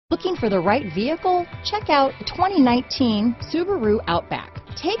Looking for the right vehicle? Check out 2019 Subaru Outback.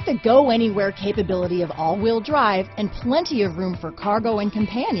 Take the go-anywhere capability of all-wheel drive and plenty of room for cargo and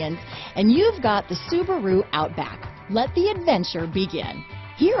companions, and you've got the Subaru Outback. Let the adventure begin.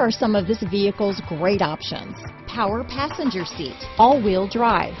 Here are some of this vehicle's great options: power passenger seat, all-wheel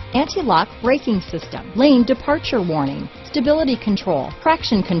drive, anti-lock braking system, lane departure warning, stability control,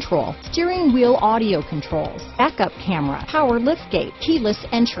 traction control, steering wheel audio controls, backup camera, power liftgate, keyless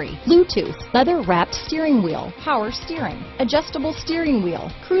entry, Bluetooth, leather-wrapped steering wheel, power steering, adjustable steering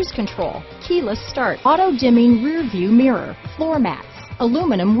wheel, cruise control, keyless start, auto-dimming rear view mirror, floor mats,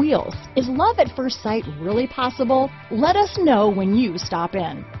 aluminum wheels. Is love at first sight really possible? Let us know when you stop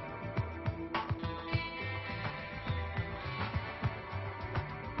in.